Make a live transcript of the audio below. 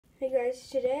Hey guys,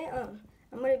 today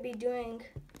I'm going to be doing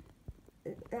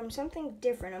something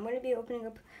different. I'm going to be opening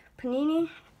up Panini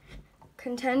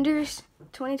Contenders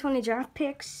 2020 draft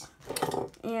picks,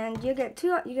 and you get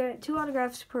two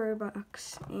autographs per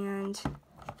box. And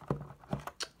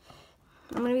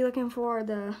I'm going to be looking for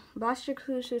the box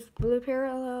exclusive blue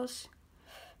parallels,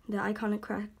 the iconic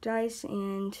cracked dice,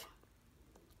 and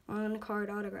on card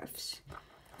autographs.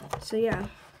 So yeah.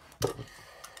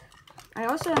 I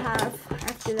also have,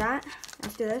 after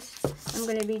this, I'm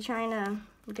going to be trying to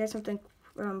get something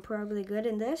probably good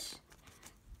in this.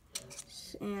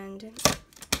 And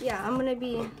yeah, I'm going to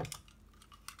be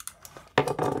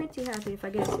pretty happy if I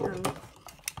get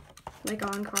like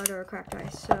on card or a cracked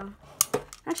ice. So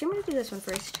actually, I'm going to do this one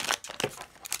first.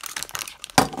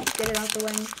 Get it out the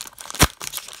way.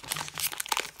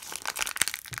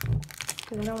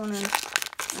 Because I don't want to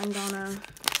end on a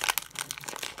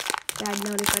bad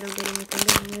note if I don't get anything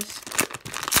doing this.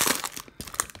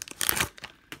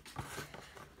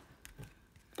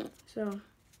 So,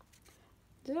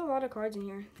 there's a lot of cards in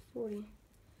here. 40.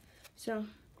 So,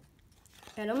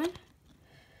 Edelman,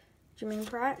 Jermaine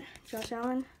Pratt, Josh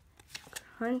Allen,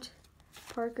 Hunt,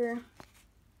 Parker,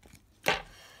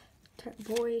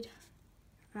 Boyd,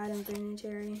 Adam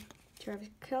Vinatieri, Travis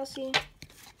Kelce,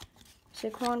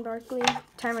 Saquon Barkley,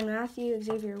 Tyrann Mathieu,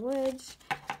 Xavier Woods,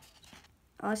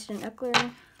 Austin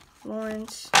Eckler,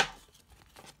 Lawrence,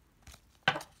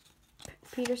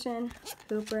 Peterson,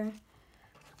 Hooper,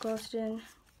 Golston,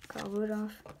 Kyle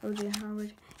Rudolph, O.J.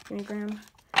 Howard, Jimmy Graham,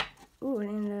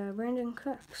 and Brandon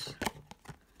Cooks,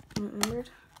 remembered,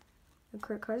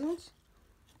 Kirk Cousins,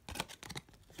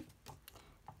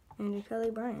 and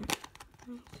Kelly Bryant,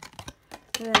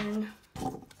 and then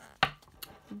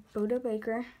Boda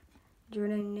Baker,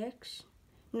 Jordan Hicks,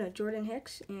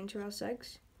 and Terrell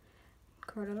Suggs.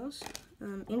 Cardinals.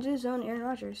 Into the zone, Aaron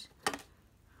Rodgers.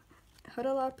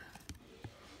 Huddle up,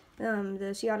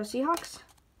 the Seattle Seahawks.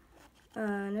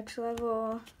 Next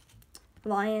level,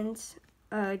 Lions,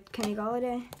 Kenny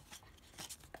Golladay.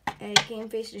 A game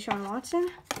face, Deshaun Watson.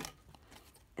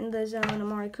 In the zone,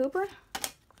 Amari Cooper.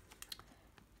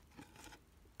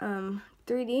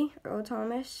 3D, Earl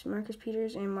Thomas, Marcus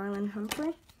Peters, and Marlon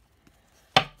Humphrey.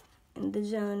 In the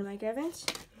zone, Mike Evans.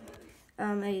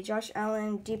 A Josh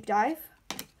Allen deep dive.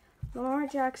 Lamar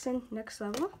Jackson, next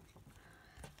level.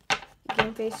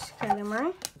 Game face, Kyler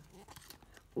Murray.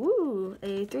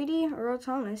 A 3D, Earl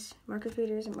Thomas, Marcus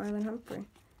Peters, and Marlon Humphrey.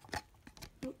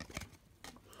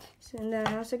 And then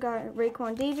I also got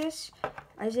Raekwon Davis,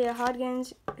 Isaiah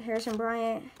Hodgins, Harrison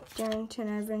Bryant, Darrington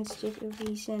Evans, Jacob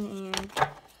Eason,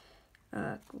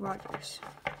 and Rodgers.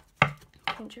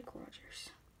 Kendrick Rodgers.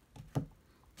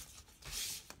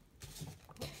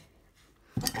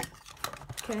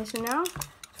 Okay, so now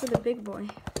for the big boy.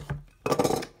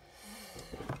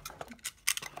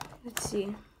 Let's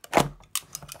see.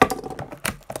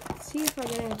 Let's see if I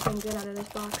get anything good out of this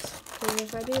box. Because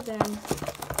if I do, then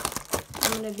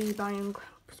I'm going to be buying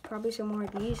probably some more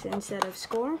of these instead of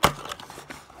Score.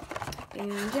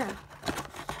 And yeah.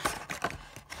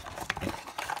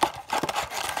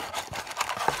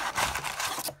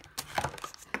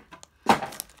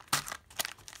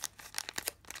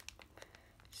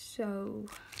 So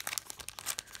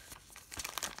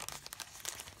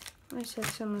I set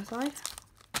some aside,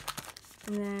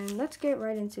 and then let's get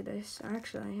right into this.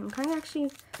 Actually, I'm kind of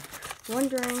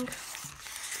wondering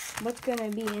what's gonna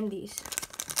be in these.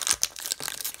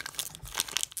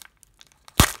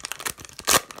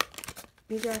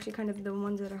 These are actually kind of the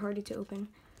ones that are harder to open.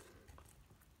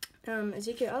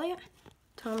 Ezekiel Elliott,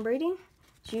 Tom Brady,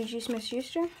 Juju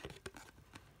Smith-Schuster,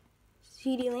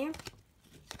 CeeDee Lamb,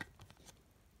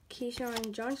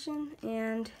 Keyshawn Johnson,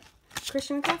 and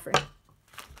Christian McCaffrey.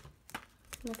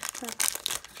 Next pack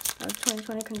of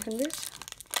 2020 contenders.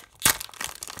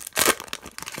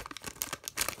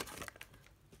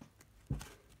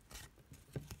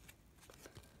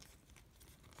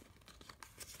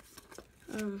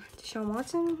 Deshaun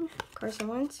Watson, Carson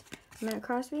Wentz, Matt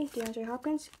Crosby, DeAndre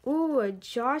Hopkins. A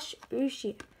Josh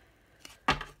Uche.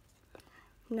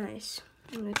 Nice.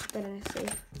 I'm going to keep that in a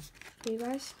safe for you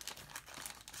guys.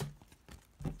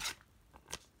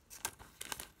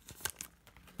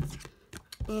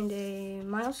 And a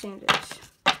Miles Sanders.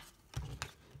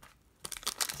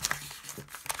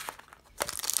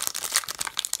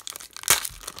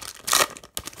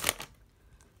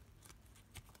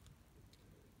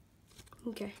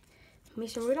 Okay.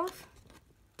 Mason Rudolph,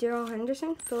 Darrell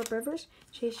Henderson, Phillip Rivers,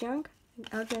 Chase Young,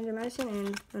 Alexander Madison,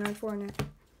 and Leonard Fournette.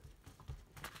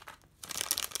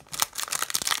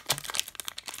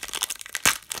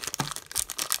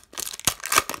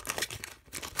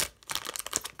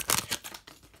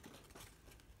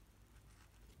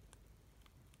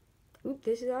 Oop,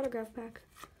 this is autograph pack.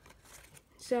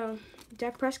 So,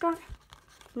 Dak Prescott,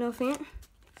 Noah Fant,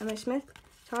 Emmitt Smith,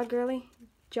 Todd Gurley,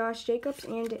 Josh Jacobs,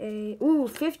 and a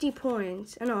 50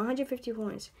 points. Oh no, 150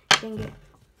 points. Dang it.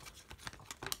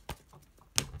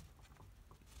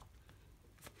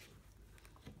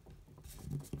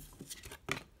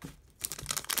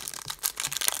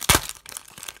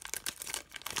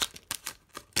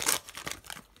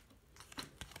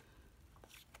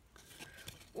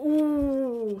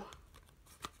 Ooh.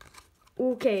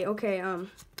 Okay.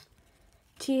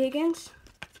 T. Higgins,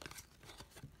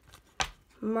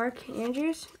 Mark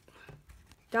Andrews,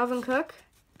 Dalvin Cook,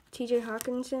 T.J.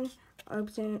 Hawkinson,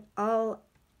 Johnson.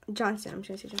 I'm trying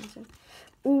to say Johnson.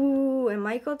 Ooh, and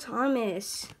Michael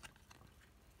Thomas.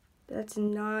 That's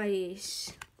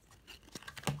nice.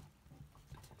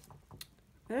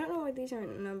 I don't know why these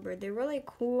aren't numbered. They're really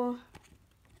cool.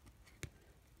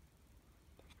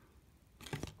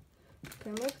 Okay,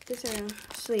 I'm gonna put this in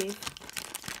a sleeve.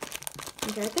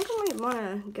 Okay, I think I might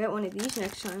want to get one of these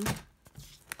next time.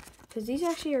 Because these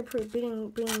actually are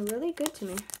being really good to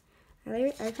me.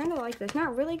 I kind of like this.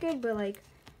 Not really good, but like,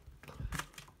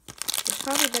 it's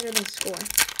probably better than Score.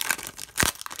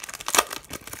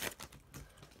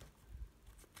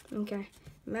 Okay,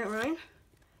 Matt Ryan,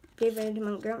 David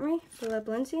Montgomery, Philip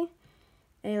Lindsay,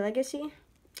 a Legacy,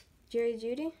 Jerry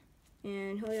Jeudy,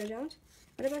 and Julio Jones,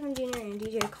 Odell Beckham Jr. and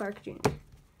DJ Clark Jr.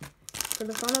 For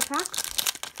the final pack,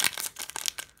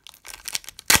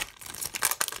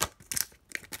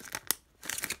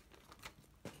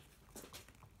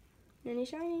 any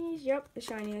shinies? Yep, a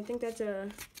shiny. I think that's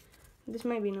this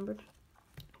might be numbered.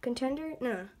 Contender?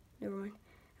 No, never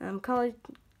mind.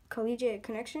 Collegiate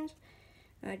Connections,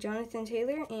 Jonathan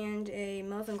Taylor, and a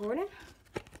Melvin Gordon.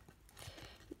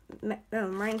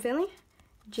 Ryan Finley,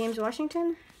 James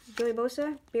Washington, Joey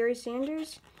Bosa, Barry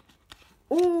Sanders.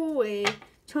 Ooh, a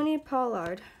Tony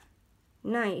Pollard.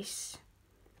 Nice.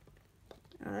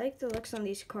 I like the looks on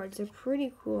these cards. They're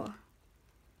pretty cool.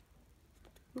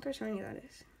 Look how shiny that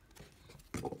is.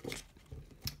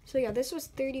 So yeah, this was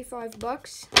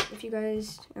 $35 if you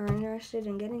guys are interested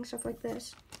in getting stuff like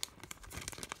this.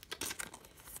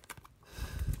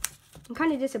 I'm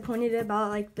kind of disappointed about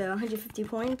like the 150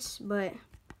 points, but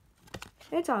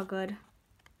it's all good.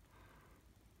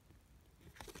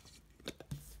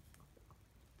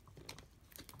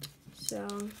 So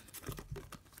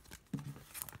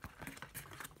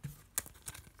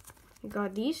we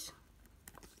got these.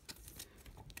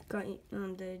 Got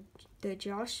the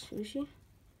Josh Uchi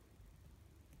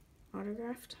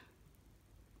autographed.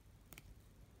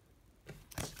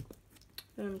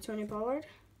 Tony Pollard.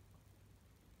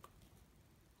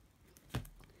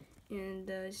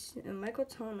 And Michael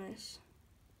Thomas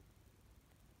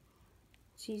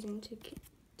season ticket.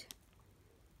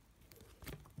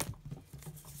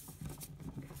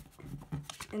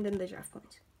 And then the draft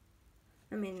points.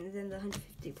 Then the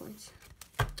 150 points.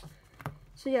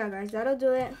 So yeah, guys, that'll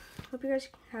do it. Hope you guys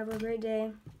have a great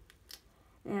day.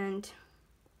 And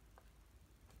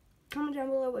comment down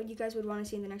below what you guys would want to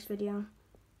see in the next video.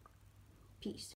 Peace.